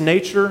speaks of his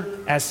nature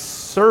as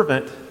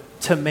servant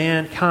to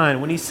mankind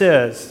when he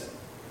says,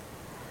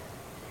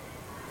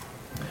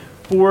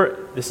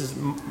 this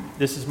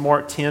is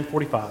Mark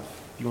 10:45,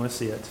 if you want to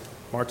see it.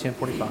 Mark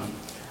 10:45.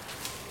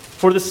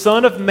 For the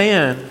Son of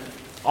Man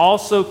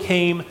also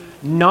came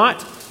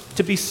not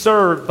to be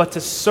served, but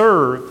to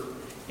serve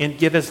and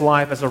give his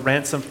life as a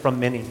ransom from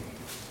many.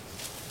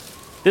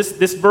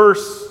 This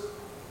verse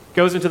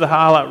goes into the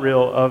highlight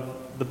reel of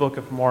the book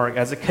of Mark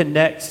as it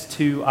connects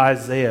to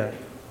Isaiah,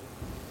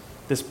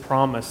 this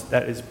promise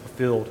that is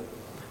fulfilled.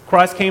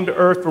 Christ came to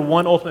earth for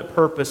one ultimate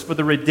purpose, for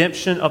the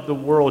redemption of the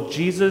world.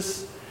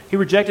 Jesus, he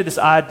rejected this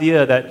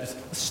idea that let's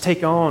just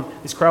take on,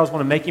 these crowds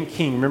want to make him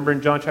king. Remember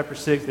in John chapter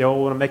 6, they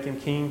all want to make him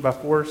king by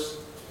force?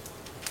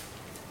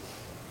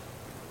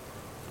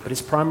 But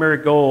his primary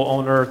goal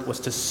on earth was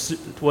to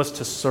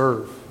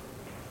serve,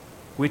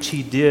 which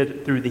he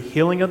did through the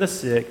healing of the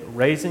sick,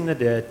 raising the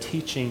dead,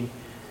 teaching.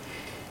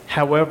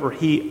 However,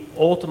 he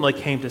ultimately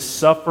came to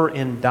suffer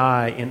and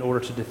die in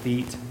order to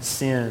defeat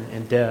sin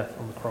and death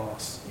on the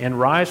cross and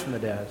rise from the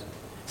dead,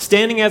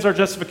 standing as our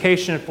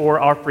justification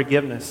for our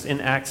forgiveness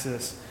and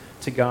access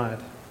to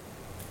God.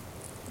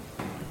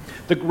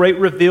 The great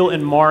reveal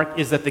in Mark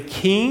is that the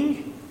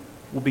king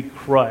will be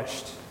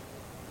crushed.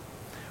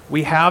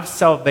 We have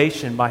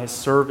salvation by his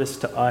service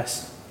to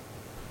us.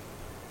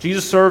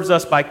 Jesus serves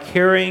us by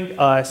carrying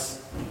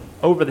us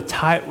over the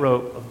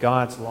tightrope of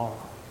God's law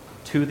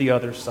to the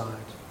other side.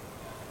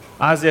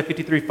 Isaiah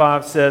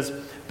 53:5 says,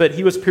 "But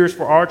he was pierced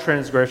for our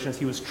transgressions,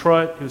 he was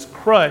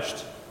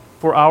crushed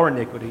for our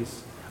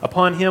iniquities.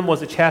 Upon him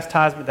was the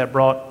chastisement that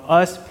brought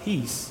us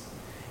peace,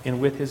 and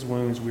with his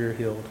wounds we are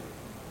healed."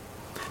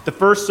 The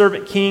first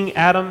servant king,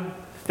 Adam,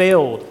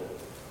 failed.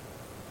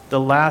 The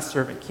last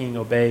servant king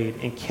obeyed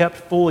and kept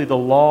fully the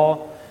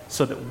law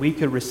so that we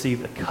could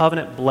receive the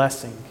covenant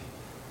blessing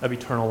of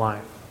eternal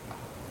life.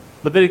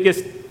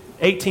 Leviticus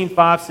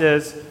 18:5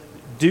 says,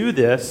 "Do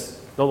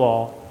this, the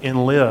law,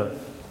 and live."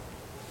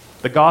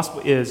 The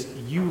gospel is,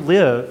 you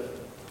live,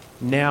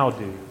 now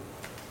do.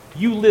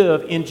 You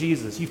live in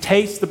Jesus. You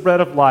taste the bread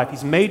of life.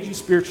 He's made you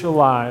spiritually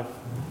alive.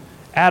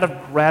 Out of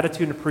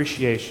gratitude and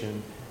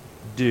appreciation,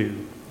 do.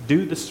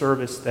 Do the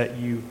service that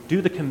you,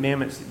 do the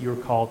commandments that you are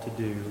called to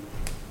do.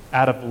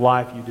 Out of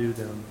life, you do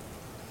them.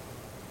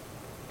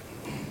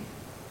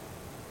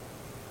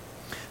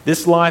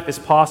 This life is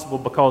possible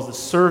because the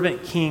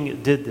servant king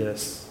did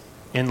this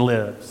and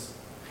lives.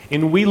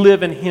 And we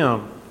live in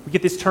him. We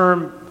get this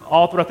term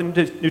all throughout the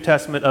New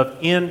Testament of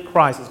in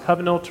Christ. It's a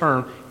covenantal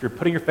term. If you're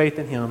putting your faith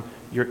in him,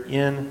 you're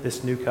in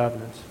this new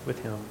covenant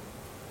with him.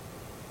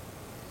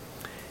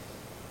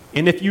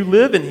 And if you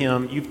live in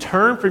him, you've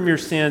turned from your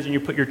sins and you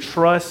put your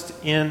trust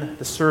in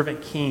the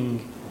servant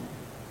king,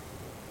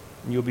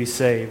 and you'll be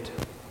saved.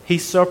 He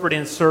suffered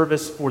in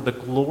service for the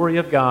glory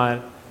of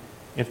God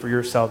and for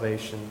your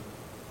salvation.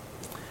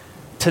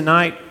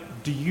 Tonight,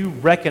 do you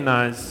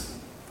recognize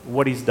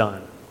what he's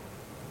done?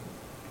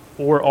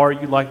 Or are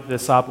you like the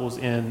disciples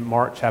in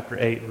Mark chapter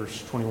 8,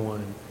 verse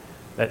 21,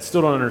 that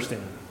still don't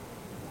understand?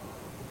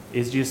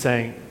 Is Jesus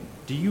saying,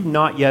 do you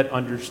not yet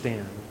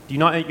understand? Do you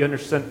not yet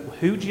understand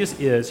who Jesus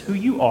is, who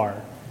you are,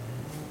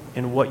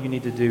 and what you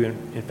need to do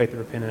in faith and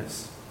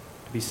repentance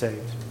to be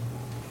saved?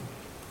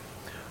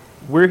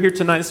 We're here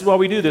tonight. This is why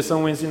we do this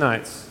on Wednesday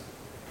nights.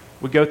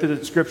 We go through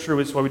the scripture,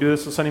 which is why we do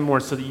this on Sunday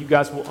morning, so that you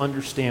guys will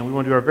understand. We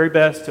want to do our very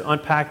best to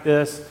unpack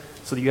this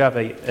so that you have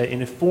an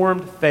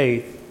informed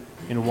faith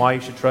in why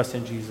you should trust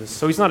in Jesus.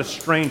 So he's not a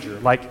stranger.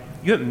 Like,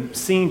 you haven't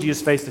seen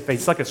Jesus face to face.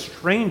 It's like a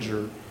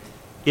stranger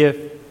if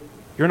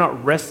you're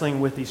not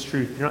wrestling with these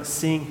truths. You're not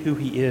seeing who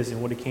he is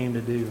and what he came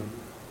to do.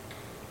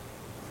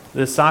 The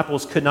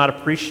disciples could not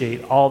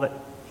appreciate all that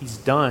he's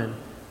done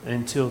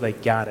until they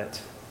got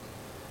it.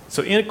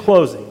 So in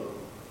closing,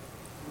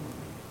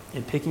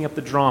 in picking up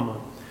the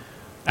drama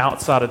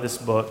outside of this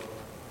book,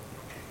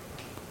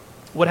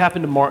 what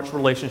happened to Mark's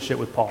relationship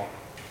with Paul?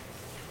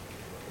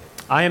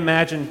 I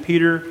imagine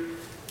Peter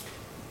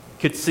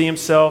could see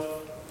himself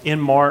in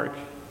Mark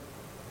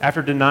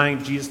after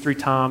denying Jesus 3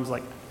 times.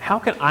 Like, how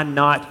can I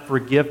not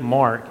forgive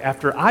Mark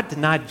after I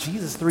denied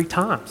Jesus 3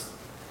 times?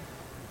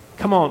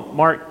 Come on,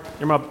 Mark,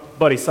 you're my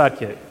buddy,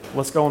 sidekick.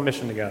 Let's go on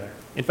mission together.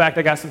 In fact,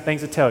 I got some things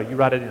to tell you. You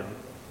write it down.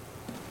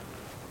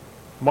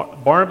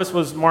 Barnabas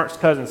was Mark's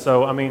cousin,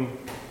 so, I mean,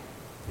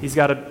 he's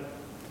got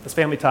his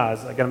family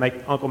ties. I got to make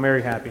Aunt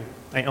Mary happy.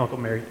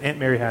 Aunt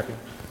Mary happy.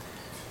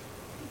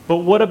 But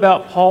what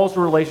about Paul's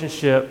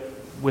relationship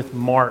with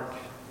Mark?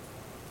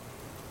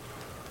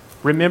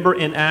 Remember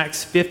in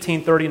Acts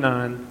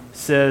 15:39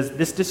 says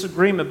this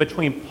disagreement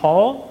between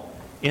Paul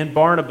and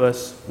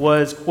Barnabas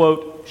was,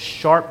 quote,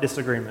 sharp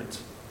disagreement,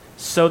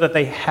 so that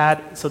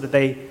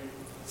they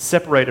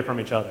separated from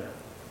each other.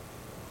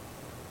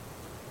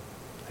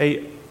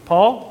 Hey,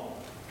 Paul,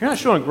 you're not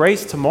showing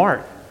grace to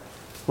Mark.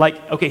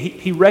 Like, okay,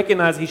 he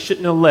recognized he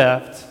shouldn't have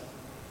left.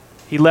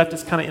 He left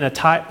us kind of in a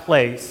tight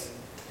place.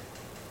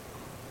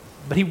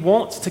 But he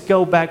wants to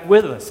go back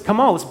with us. Come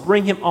on, let's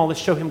bring him on. Let's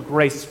show him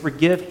grace. Let's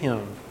forgive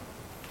him.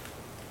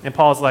 And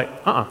Paul's like,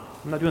 I'm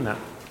not doing that.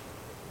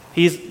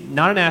 He's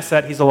not an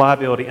asset. He's a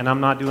liability, and I'm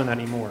not doing that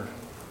anymore.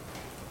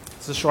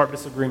 It's a sharp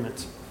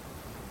disagreement.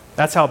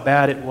 That's how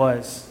bad it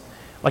was.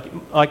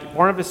 Like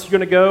Barnabas, you're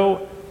going to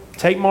go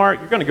take Mark.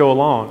 You're going to go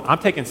along. I'm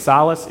taking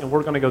Silas, and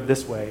we're going to go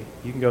this way.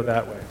 You can go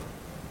that way.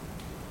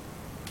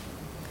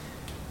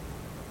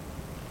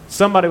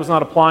 Somebody was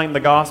not applying the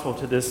gospel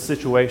to this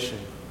situation.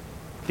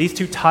 These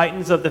two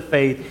titans of the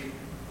faith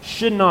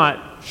should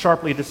not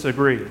sharply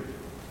disagree.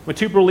 When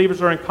two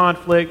believers are in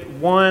conflict,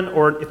 one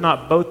or if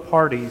not both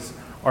parties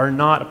are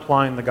not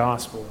applying the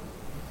gospel.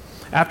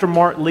 After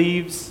Mark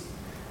leaves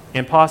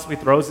and possibly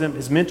throws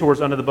his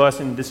mentors under the bus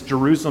in this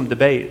Jerusalem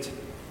debate,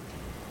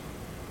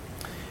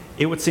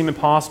 it would seem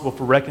impossible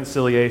for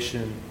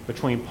reconciliation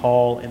between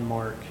Paul and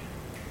Mark.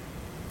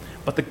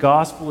 But the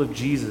gospel of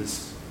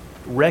Jesus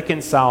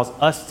reconciles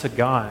us to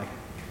God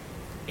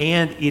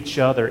and each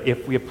other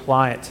if we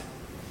apply it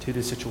to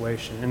the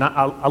situation. And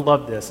I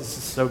love this. This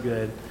is so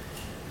good.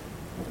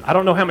 I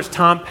don't know how much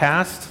time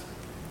passed,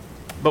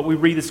 but we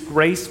read this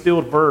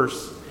grace-filled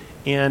verse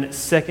in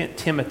 2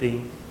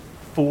 Timothy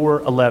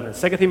 4:11.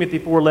 2 Timothy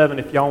 4:11,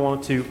 if y'all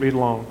want to read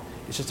along,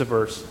 it's just a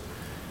verse.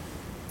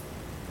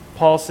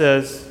 Paul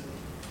says,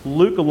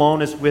 Luke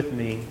alone is with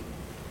me.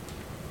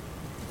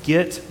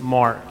 Get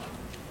Mark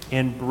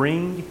and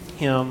bring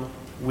him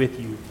with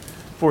you,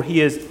 for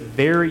he is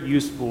very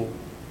useful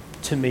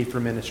to me for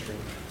ministry.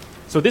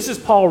 So this is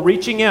Paul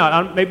reaching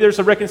out. Maybe there's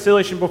a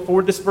reconciliation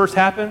before this verse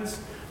happens,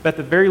 but at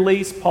the very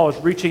least, Paul is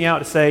reaching out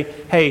to say,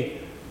 hey,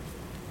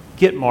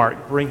 get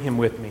Mark, bring him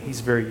with me.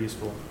 He's very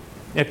useful.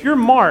 Now, if you're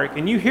Mark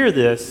and you hear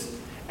this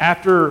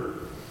after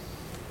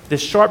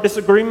this sharp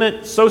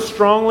disagreement so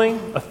strongly,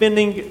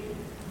 offending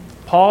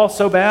Paul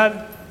so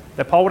bad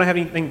that Paul wouldn't have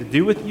anything to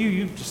do with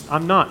you,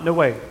 I'm not, no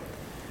way.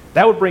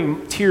 That would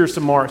bring tears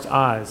to Mark's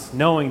eyes,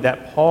 knowing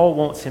that Paul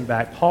wants him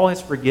back. Paul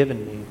has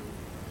forgiven me.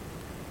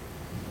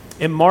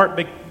 And Mark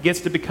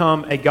gets to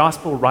become a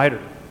gospel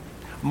writer.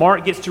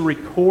 Mark gets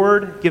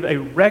to give a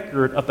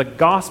record of the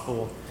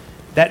gospel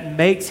that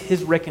makes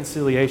his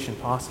reconciliation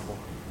possible.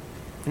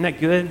 Isn't that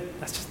good?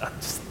 That's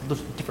just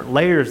those different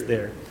layers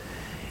there.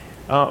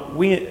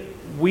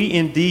 We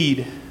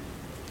indeed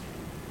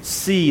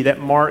see that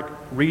Mark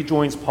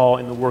rejoins Paul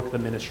in the work of the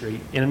ministry.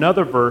 In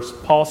another verse,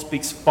 Paul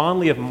speaks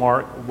fondly of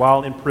Mark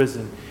while in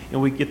prison.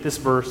 And we get this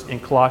verse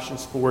in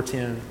Colossians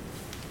 4:10.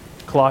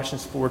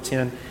 Colossians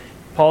 4:10.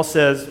 Paul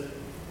says,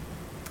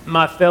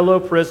 my fellow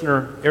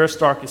prisoner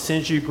Aristarchus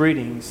sends you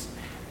greetings,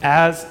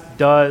 as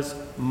does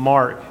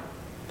Mark,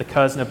 the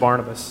cousin of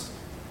Barnabas.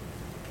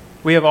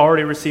 We have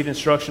already received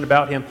instruction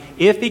about him.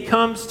 If he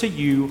comes to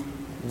you,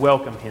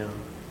 welcome him.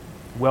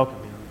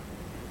 Welcome him.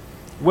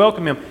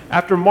 Welcome him.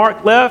 After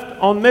Mark left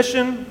on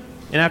mission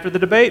and after the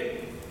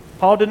debate,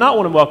 Paul did not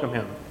want to welcome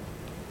him.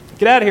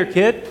 Get out of here,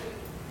 kid.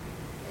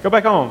 Go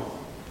back home.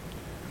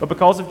 But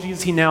because of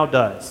Jesus, he now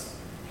does.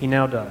 He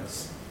now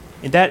does.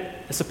 And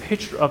that is a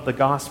picture of the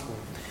gospel.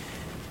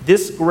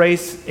 This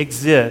grace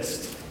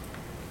exists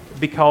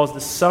because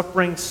the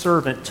suffering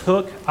servant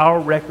took our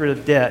record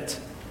of debt,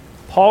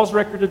 Paul's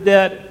record of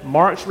debt,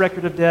 Mark's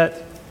record of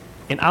debt,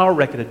 and our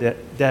record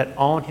of debt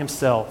on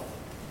himself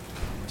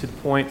to the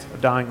point of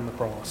dying on the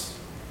cross.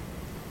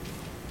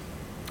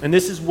 And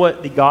this is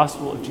what the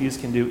gospel of Jesus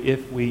can do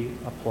if we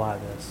apply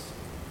this.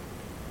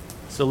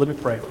 So let me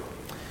pray.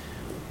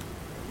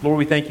 Lord,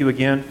 we thank you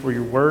again for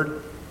your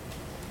word.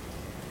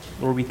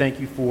 Lord, we thank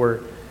you for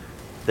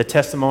the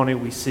testimony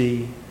we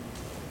see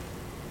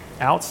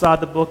outside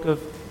the book of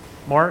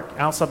Mark,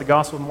 outside the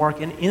gospel of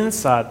Mark, and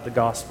inside the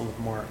gospel of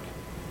Mark,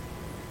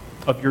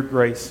 of your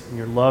grace and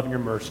your love and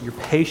your mercy, your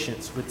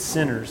patience with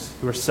sinners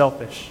who are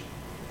selfish.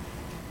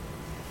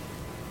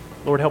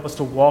 Lord, help us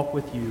to walk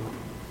with you.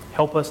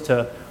 Help us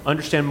to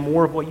understand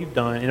more of what you've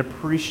done and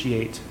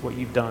appreciate what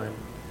you've done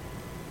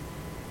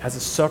as a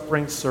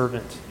suffering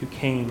servant who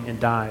came and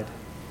died.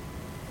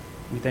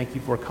 We thank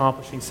you for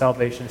accomplishing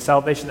salvation, a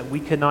salvation that we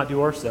could not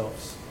do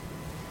ourselves.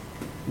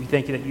 We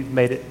thank you that you've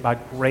made it by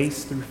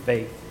grace through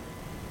faith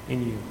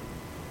in you.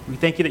 We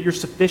thank you that you're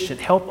sufficient.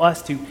 Help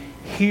us to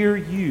hear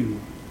you,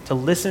 to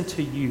listen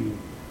to you,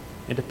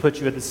 and to put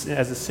you as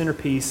the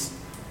centerpiece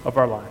of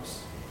our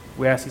lives.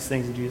 We ask these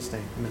things in Jesus'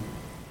 name. Amen.